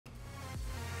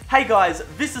Hey guys,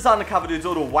 this is Undercoverdudes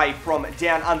all the way from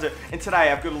Down Under, and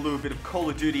today I've got a little bit of Call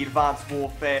of Duty Advanced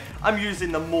Warfare. I'm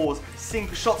using the Moores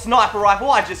single shot sniper rifle.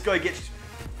 I just go get,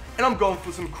 and I'm going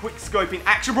for some quick scoping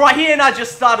action right here, and I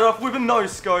just started off with a no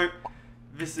scope.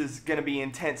 This is going to be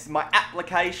intense. My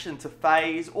application to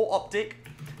FAZE or OPTIC,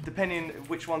 depending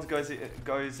which one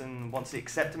goes and wants to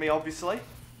accept me, obviously.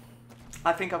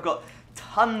 I think I've got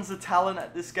tons of talent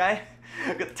at this game.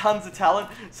 I've got tons of talent,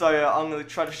 so I'm going to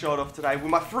try to show it off today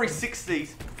with my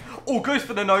 360s. Oh, goes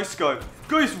for the no-scope.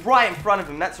 Goes right in front of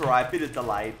him. That's alright, a bit of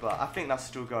delay, but I think they'll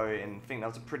still go and think that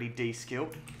was a pretty D skill.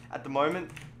 At the moment,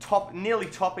 nearly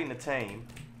topping the team.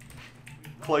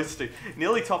 Close to.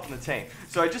 Nearly topping the team.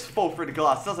 So I just fall through the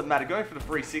glass. Doesn't matter. Going for the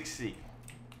 360.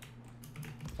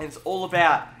 And it's all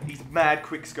about these mad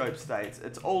quick scope states.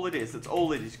 It's all it is. It's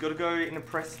all it is. You've got to go and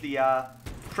press the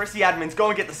admins. Go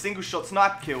and get the single shot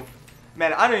sniper kill.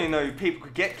 Man, I don't even know people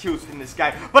could get kills in this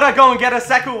game. But I go and get a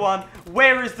second one.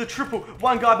 Where is the triple?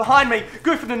 One guy behind me.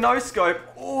 Go for the no-scope.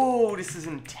 Oh, this is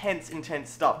intense, intense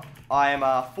stuff. I am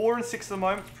 4 and 6 at the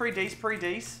moment. Pretty decent, pretty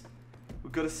decent.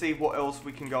 We've got to see what else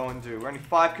we can go and do. We're only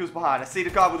 5 kills behind. I see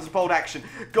the guy with his bold action.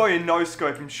 Go in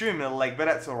no-scope and shoot him in the leg, but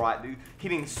that's alright, dude.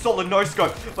 Hitting solid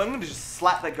no-scope. But I'm going to just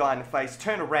slap that guy in the face,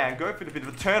 turn around, go for a bit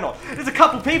of a turn-on. There's a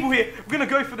couple people here. We're going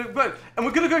to go for the... And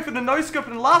we're going to go for the no-scope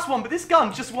in the last one, but this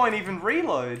gun just won't even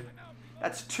reload.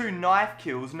 That's 2 knife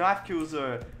kills. Knife kills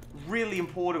are really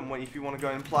important if you want to go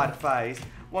and apply to FAZE.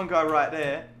 One guy right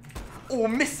there. Oh,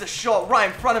 missed the shot right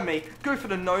in front of me. Go for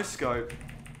the no-scope.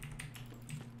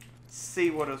 See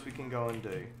what else we can go and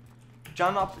do.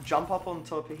 Jump up on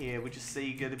top of here. We just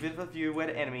see, get a bit of a view where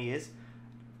the enemy is.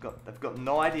 They've got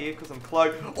no idea because I'm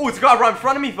close. Oh, it's a guy right in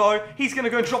front of me though. He's gonna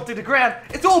go and drop to the ground.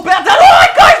 It's all about that. Oh,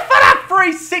 it goes for that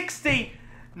 360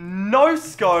 no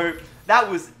scope. That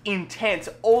was intense.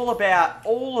 All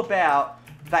about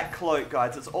that cloak,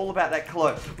 guys. It's all about that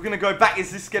cloak. We're gonna go back.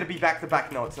 Is this gonna be back to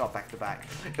back? No, it's not back to back.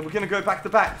 We're gonna go back to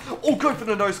back. Oh, go for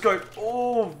the no scope.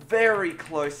 Oh, very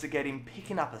close to getting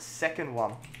picking up a second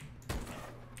one.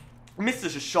 Missed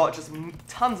us a shot. Just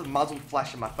tons of muzzle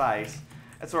flash in my face.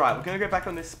 That's alright. We're gonna go back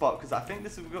on this spot because I think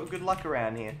we've got good luck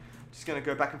around here. Just gonna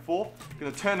go back and forth.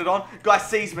 Gonna turn it on. Guy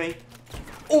sees me.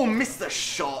 Oh, missed the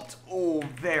shot. Oh,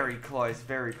 very close.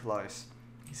 Very close.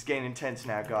 It's getting intense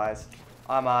now, guys.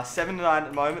 I'm 7-9 at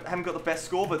the moment. Haven't got the best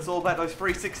score, but it's all about those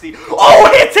 360.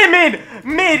 Oh, hit him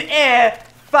in mid-air.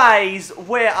 FAZE,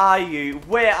 where are you?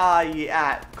 Where are you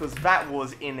at? Because that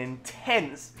was an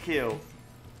intense kill.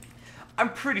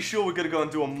 I'm pretty sure we're going to go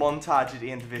and do a montage at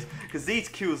the end of this, because these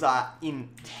kills are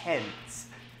intense.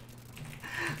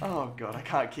 Oh, God, I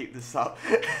can't keep this up.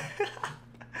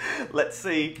 Let's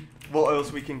see what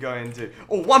else we can go and do.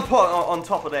 Oh, one point on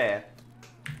top of there.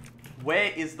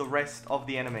 Where is the rest of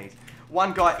the enemies?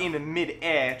 One guy in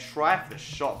mid-air, try for the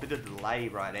shot, bit of delay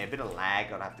right there, bit of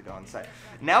lag, I'd have to go and say.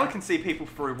 Now we can see people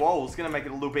through walls, gonna make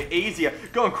it a little bit easier.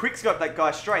 Go and quickscope that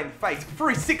guy straight in the face,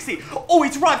 360, oh,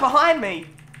 he's right behind me.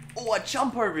 Oh, I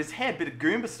jump over his head, bit of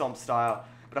Goomba Stomp style.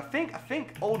 But I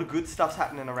think all the good stuff's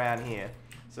happening around here.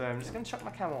 So I'm just gonna chuck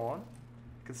my camera on,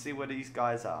 can see where these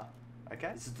guys are. Okay,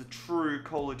 this is the true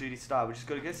Call of Duty style. We just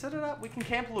got to go set it up. We can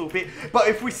camp a little bit. But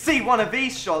if we see one of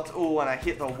these shots, oh, and I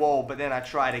hit the wall, but then I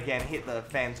try it again, hit the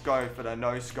fans, go for the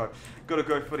no-scope. Got to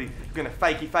go for the, going to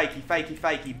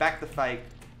fakey, back the fake.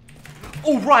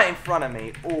 Oh, right in front of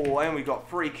me. Oh, and we got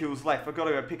 3 kills left. I've got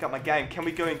to go pick up my game. Can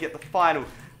we go and get the final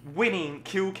winning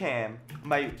kill cam?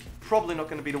 Mate, probably not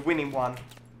going to be the winning one.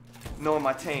 Knowing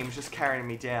my team's just carrying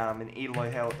me down. I'm in elo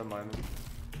hell at the moment.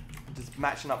 I'm just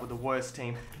matching up with the worst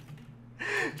team.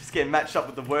 Just getting matched up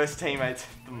with the worst teammates.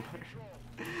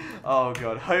 Oh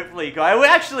god, hopefully guys, we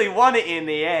actually won it in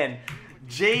the end.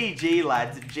 GG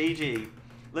lads, GG.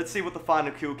 Let's see what the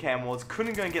final kill cam was.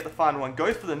 Couldn't go and get the final one.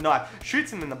 Goes for the knife,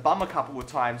 shoots him in the bum a couple of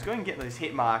times. Go and get those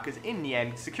hit markers. In the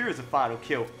end, secures the final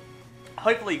kill.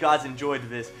 Hopefully you guys enjoyed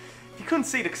this. If you couldn't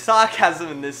see the sarcasm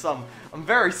in this, I'm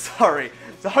very sorry.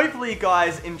 So hopefully you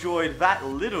guys enjoyed that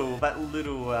little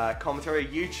commentary.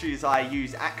 You choose, I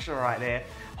use action right there.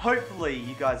 Hopefully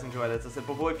you guys enjoyed it, as I said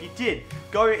before. If you did,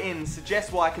 go in,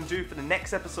 suggest what I can do for the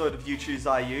next episode of You Choose,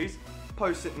 I Use.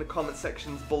 Post it in the comment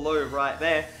sections below right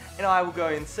there, and I will go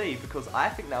and see, because I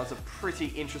think that was a pretty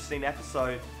interesting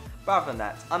episode. But other than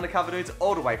that, Undercover Dudes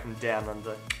all the way from Down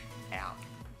Under, out.